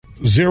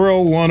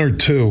0, 1, or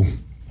 2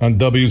 on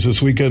W's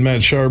this weekend?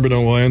 Matt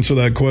Charboneau will answer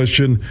that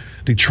question.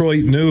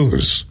 Detroit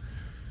news.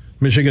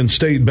 Michigan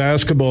State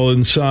basketball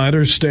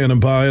insider standing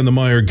by on the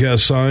Meyer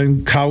guest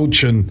sign.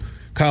 Couch and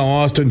Kyle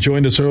Austin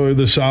joined us earlier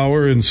this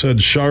hour and said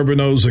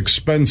Charboneau's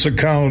expense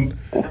account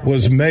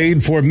was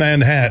made for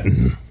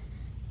Manhattan.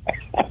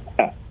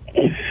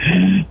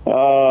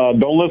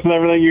 Don't listen to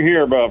everything you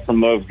hear about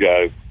from those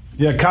guys.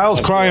 Yeah,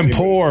 Kyle's crying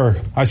poor.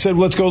 I said,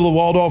 let's go to the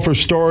Waldorf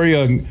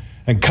Astoria,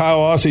 and Kyle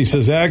Austin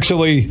says,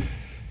 actually,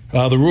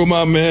 the room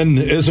I'm in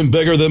isn't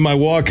bigger than my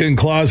walk-in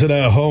closet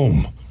at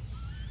home.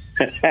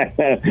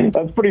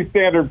 That's pretty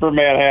standard for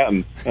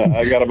Manhattan.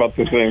 I got about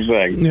the same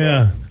thing.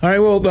 Yeah. All right,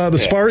 well, the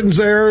Spartans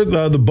there,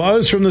 the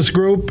buzz from this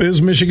group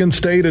is Michigan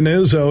State and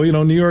Izzo. You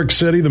know, New York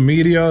City, the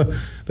media,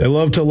 they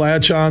love to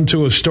latch on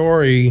to a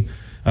story.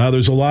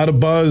 There's a lot of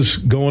buzz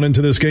going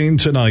into this game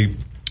tonight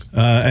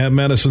at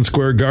Madison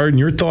Square Garden.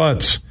 Your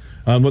thoughts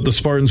on what the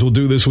Spartans will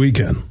do this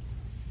weekend?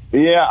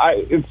 Yeah,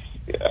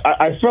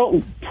 I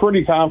felt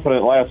pretty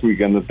confident last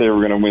weekend that they were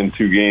going to win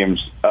 2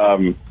 games.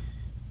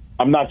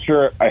 I'm not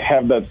sure I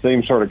have that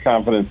same sort of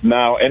confidence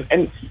now.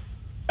 And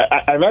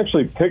I've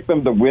actually picked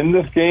them to win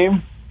this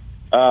game,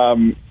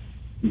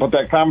 but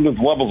that confidence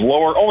level's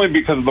lower only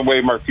because of the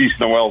way Marquise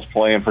Noel's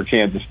playing for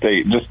Kansas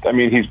State.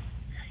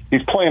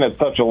 He's playing at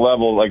such a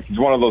level, like he's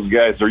one of those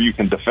guys where you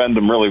can defend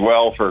him really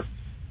well for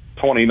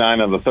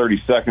 29 of the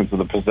 30 seconds of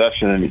the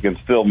possession, and you can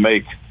still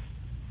make,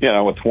 a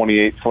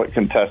 28-foot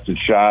contested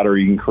shot, or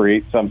you can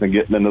create something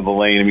getting into the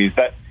lane. I mean,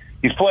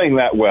 he's playing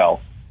that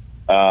well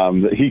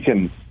that he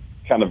can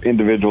kind of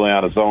individually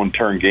on his own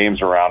turn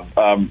games around.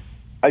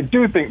 I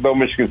do think, though,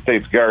 Michigan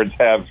State's guards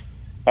have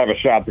a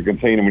shot to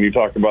contain him. When you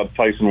talk about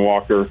Tyson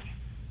Walker,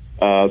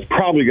 is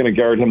probably going to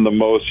guard him the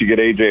most. You get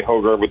A.J.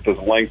 Hogarth with his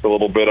length a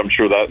little bit. I'm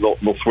sure that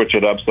they'll switch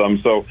it up some.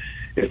 So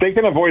if they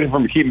can avoid him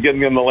from keep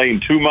getting in the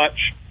lane too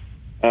much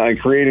and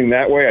creating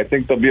that way, I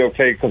think they'll be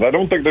okay, because I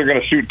don't think they're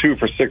going to shoot 2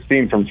 for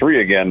 16 from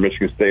 3 again,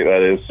 Michigan State,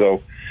 that is.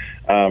 So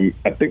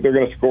I think they're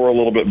going to score a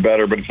little bit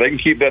better. But if they can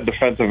keep that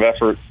defensive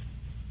effort,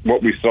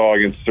 what we saw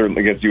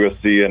certainly against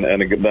USC and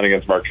then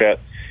against Marquette,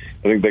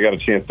 I think they got a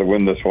chance to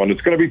win this one.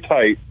 It's going to be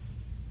tight.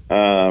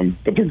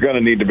 But they're going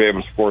to need to be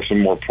able to score some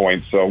more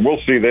points. So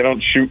we'll see. They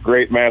don't shoot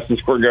great Madison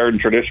Square Garden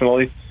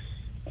traditionally.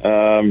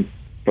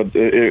 But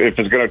if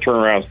it's going to turn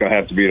around, it's going to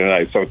have to be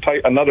tonight. So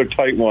another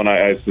tight one,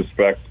 I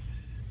suspect.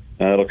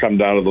 It'll come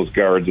down to those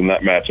guards in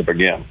that matchup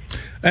again.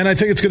 And I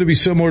think it's going to be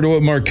similar to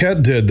what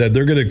Marquette did, that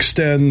they're going to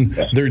extend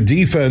their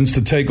defense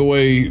to take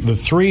away the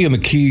 3, and the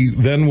key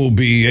then will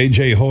be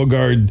A.J.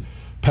 Hogarth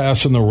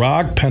passing the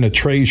rock,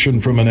 penetration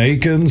from an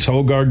Akins,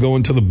 Hogarth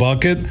going to the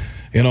bucket.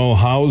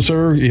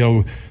 Hauser,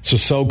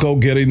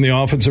 Sissoko getting the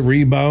offensive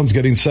rebounds,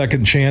 getting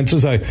second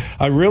chances.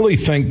 I really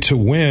think to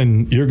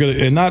win, you're going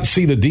to, and not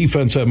see the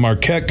defense that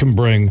Marquette can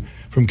bring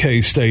from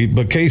K-State,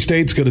 but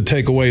K-State's going to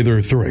take away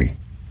their 3.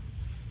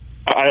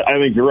 I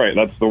think you're right.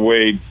 That's the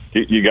way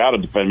you got to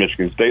defend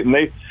Michigan State.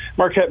 And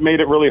Marquette made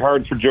it really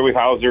hard for Joey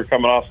Hauser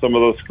coming off some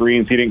of those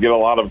screens. He didn't get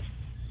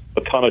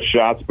a ton of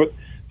shots, but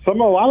a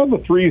lot of the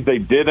threes they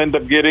did end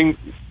up getting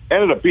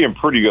ended up being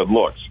pretty good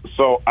looks.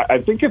 So I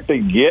think if they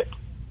get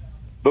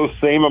those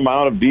same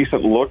amount of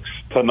decent looks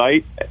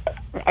tonight,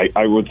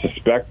 I would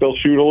suspect they'll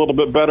shoot a little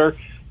bit better.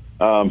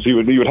 So you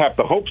would have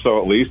to hope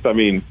so, at least. I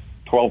mean,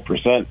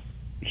 12%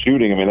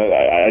 shooting. I mean,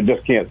 I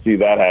just can't see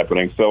that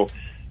happening. So,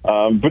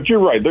 but you're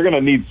right. They're going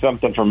to need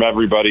something from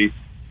everybody.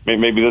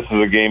 Maybe this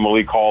is a game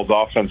Malik Hall's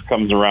offense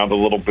comes around a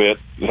little bit.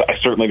 I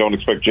certainly don't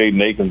expect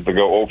Jaden Akins to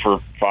go 0 for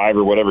 5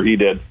 or whatever he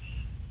did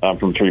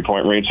from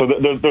 3-point range. So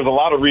there's a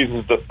lot of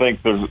reasons to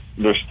think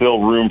there's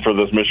still room for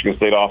this Michigan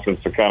State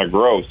offense to kind of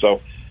grow. So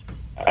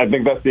I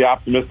think that's the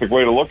optimistic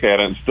way to look at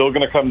it. It's still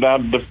going to come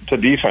down to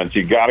defense.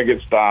 You got to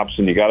get stops,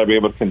 and you got to be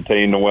able to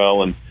contain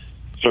Noel and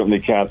certainly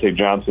Keontae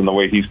Johnson the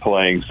way he's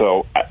playing.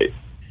 So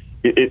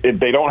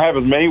they don't have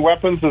as many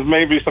weapons as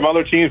maybe some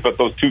other teams, but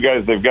those 2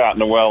 guys they've got,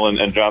 Noel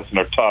and Johnson,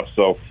 are tough.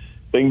 So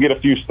they can get a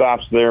few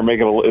stops there,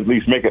 at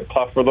least make it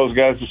tough for those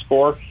guys to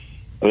score.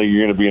 I think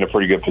you're going to be in a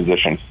pretty good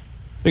position.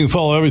 You can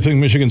follow everything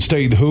Michigan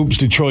State Hoops,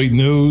 Detroit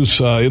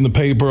News, in the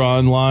paper,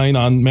 online,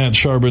 on Matt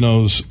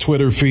Charboneau's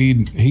Twitter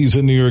feed. He's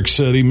in New York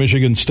City.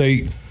 Michigan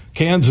State,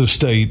 Kansas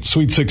State,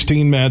 Sweet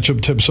 16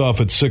 matchup tips off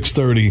at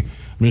 6:30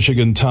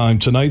 Michigan time.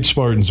 Tonight,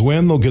 Spartans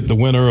win. They'll get the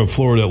winner of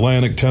Florida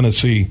Atlantic,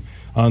 Tennessee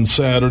on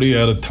Saturday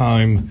at a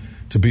time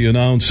to be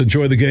announced.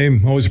 Enjoy the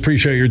game. Always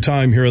appreciate your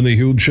time here on the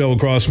Huge Show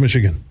across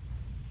Michigan.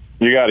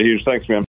 You got it, Huge. Thanks, man.